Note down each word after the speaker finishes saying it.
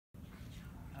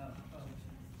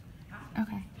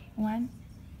Okay. 1,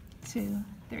 2,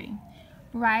 3.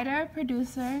 Writer,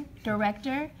 producer,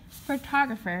 director,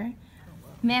 photographer.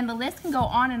 Man, the list can go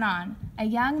on and on. A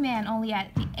young man only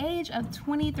at the age of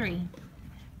 23.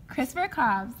 Christopher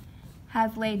COBBS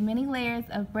has laid many layers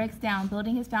of bricks down,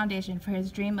 building his foundation for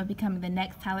his dream of becoming the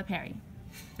next Tyler Perry.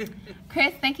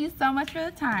 Chris, thank you so much for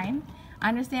the time. I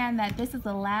understand that this is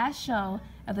the last show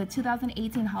of the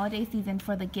 2018 holiday season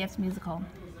for the COBBS musical.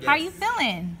 Yes. How are you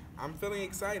feeling? I'm feeling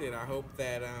excited. I hope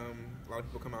that a lot of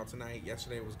people come out tonight.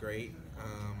 Yesterday was great.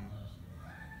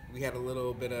 We had a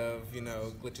little bit of,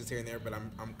 glitches here and there, but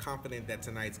I'm confident that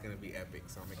tonight's going to be epic,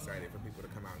 so I'm excited for people to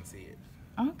come out and see it.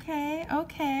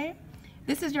 Okay.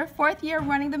 This is your 4th year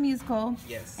running the musical.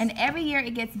 Yes. And every year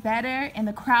it gets better and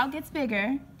the crowd gets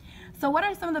bigger. So what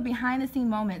are some of the behind-the-scenes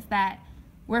moments that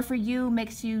were for you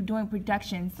makes you doing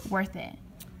productions worth it?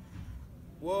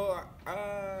 Well,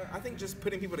 I think just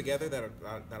putting people together that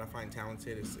I find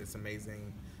talented is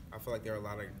amazing. I feel like there are a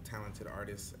lot of talented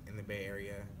artists in the Bay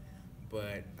Area,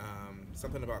 but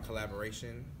something about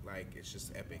collaboration, like, it's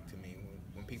just epic to me.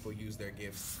 When people use their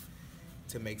gifts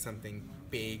to make something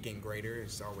big and greater,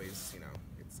 it's always,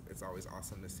 it's always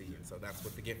awesome to see. And so that's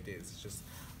what the gift is. It's just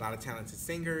a lot of talented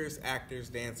singers, actors,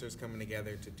 dancers coming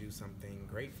together to do something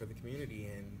great for the community.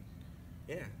 And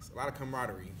yeah, it's a lot of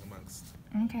camaraderie amongst.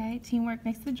 Okay, teamwork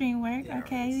makes the dream work. Yeah,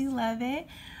 okay, we love it.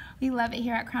 We love it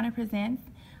here at Crown Presents.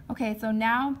 Okay, so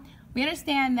now we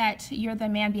understand that you're the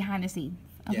man behind the scenes.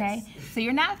 Okay, yes. So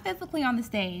you're not physically on the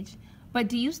stage, but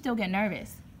do you still get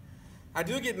nervous? I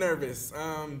do get nervous.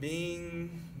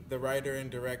 Being the writer and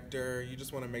director, you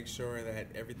just want to make sure that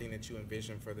everything that you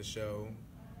envision for the show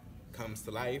comes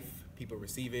to life. People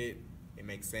receive it. It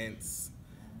makes sense.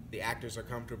 The actors are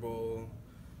comfortable.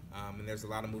 And there's a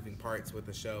lot of moving parts with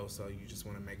the show, so you just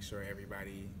want to make sure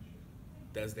everybody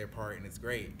does their part and it's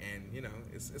great. And,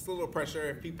 it's a little pressure.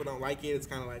 If people don't like it, it's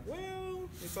kind of like, well,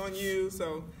 it's on you.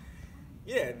 So,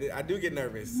 yeah, I do get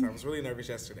nervous. I was really nervous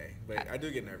yesterday, but I do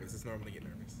get nervous. It's normal to get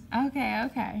nervous.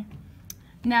 Okay.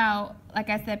 Now, like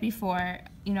I said before,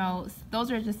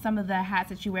 those are just some of the hats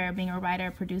that you wear being a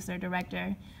writer, producer,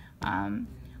 director.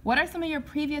 What are some of your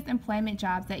previous employment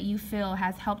jobs that you feel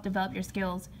has helped develop your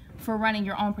skills for running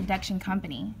your own production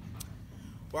company?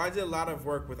 Well, I did a lot of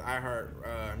work with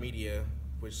iHeart Media,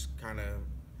 which kind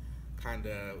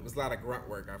of was a lot of grunt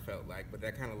work, I felt like, but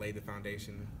that kind of laid the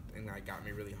foundation and got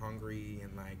me really hungry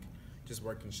and just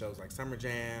working shows like Summer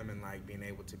Jam and being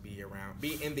able to be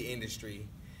in the industry.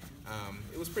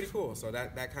 It was pretty cool. So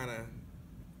that kind of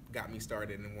got me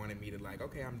started and wanted me to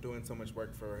okay, I'm doing so much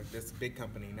work for this big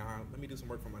company. Now let me do some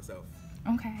work for myself.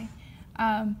 Okay.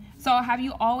 So have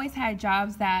you always had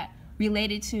jobs that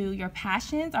related to your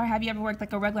passions, or have you ever worked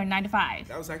a regular 9-to-5?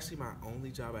 That was actually my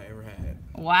only job I ever had.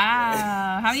 Wow.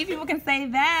 Yeah. How many people can say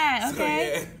that?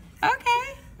 Okay. So,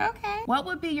 yeah. Okay. What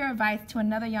would be your advice to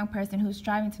another young person who's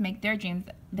striving to make their dreams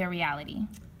their reality?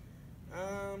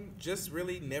 Just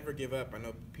really never give up. I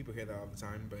know people hear that all the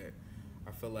time, but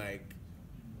I feel like,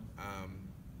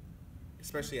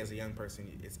 especially as a young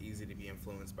person, it's easy to be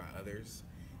influenced by others.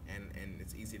 And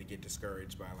it's easy to get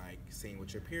discouraged by seeing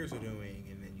what your peers are doing,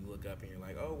 and then you look up and you're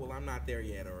like, oh, well, I'm not there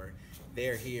yet, or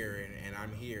they're here and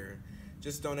I'm here.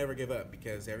 Just don't ever give up,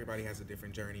 because everybody has a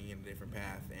different journey and a different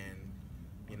path, and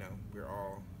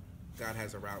God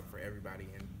has a route for everybody,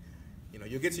 and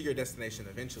you'll get to your destination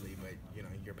eventually, but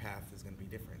your path is going to be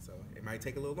different. So it might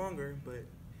take a little longer, but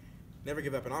never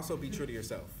give up, and also be true to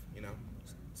yourself.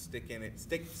 Stick in it,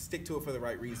 stick to it for the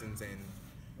right reasons,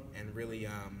 and really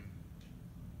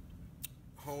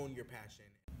hone your passion.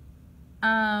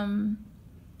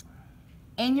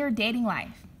 In your dating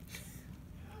life,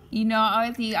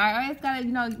 I always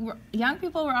gotta, young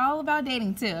people, we're all about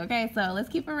dating too. Okay, so let's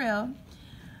keep it real.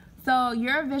 So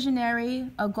you're a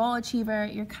visionary, a goal achiever,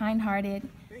 you're kind-hearted.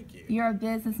 Thank you. You're a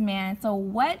businessman. So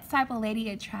what type of lady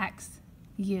attracts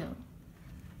you?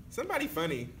 Somebody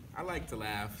funny. I like to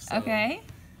laugh. So, okay.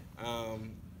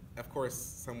 Of course,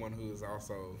 someone who's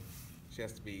also, she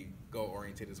has to be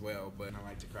goal-oriented as well, but I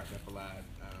like to crack up a lot.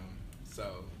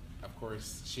 So, of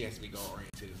course, she has to be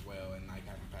goal-oriented as well and have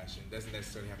a passion. Doesn't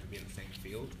necessarily have to be in the same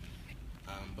field,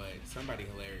 but somebody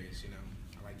hilarious,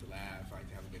 I like to laugh, I like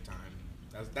to have a good time.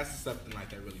 That's something that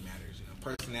really matters,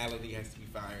 Personality has to be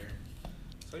fire.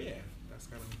 So yeah, that's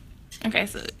kind of. Okay,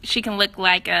 so she can look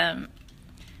like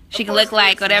she can look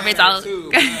like whatever it's all. Too,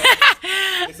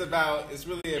 it's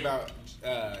really about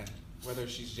whether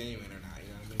she's genuine or not. You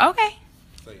know what I mean? Okay.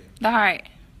 So yeah. The heart.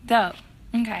 Dope.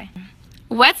 Okay.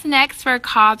 What's next for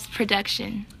COBBS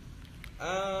production?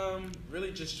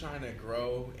 Really just trying to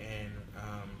grow and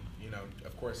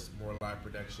of course more live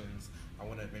productions. I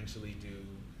want to eventually do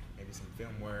maybe some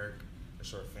film work, a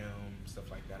short film, stuff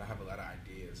like that. I have a lot of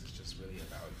ideas. It's just really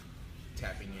about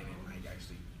tapping in and like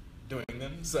actually doing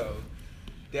them. So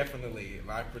definitely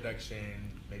live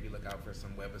production. Maybe look out for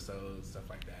some webisodes, stuff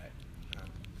like that.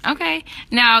 Okay.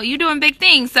 Now, you're doing big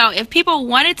things. So if people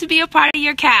wanted to be a part of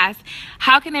your cast,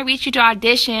 how can they reach you to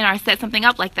audition or set something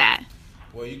up like that?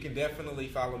 Well, you can definitely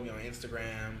follow me on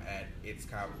Instagram at It's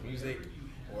Cobbs Music,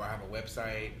 or I have a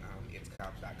website,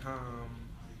 itscobbs.com.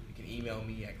 You can email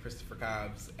me at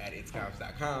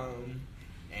christophercobbs@itscobbs.com,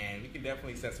 and we can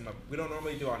definitely set some up. We don't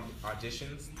normally do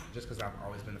auditions just because I've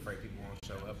always been afraid people won't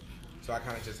show up. So I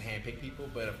kind of just handpick people,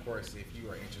 but of course, if you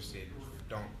are interested,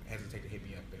 don't hesitate to hit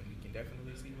me up, and we can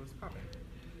definitely see what's popping.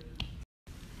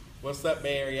 What's up,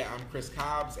 Bay Area? I'm Chris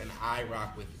Cobbs, and I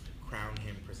rock with Crown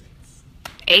Him Presents.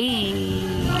 Hey.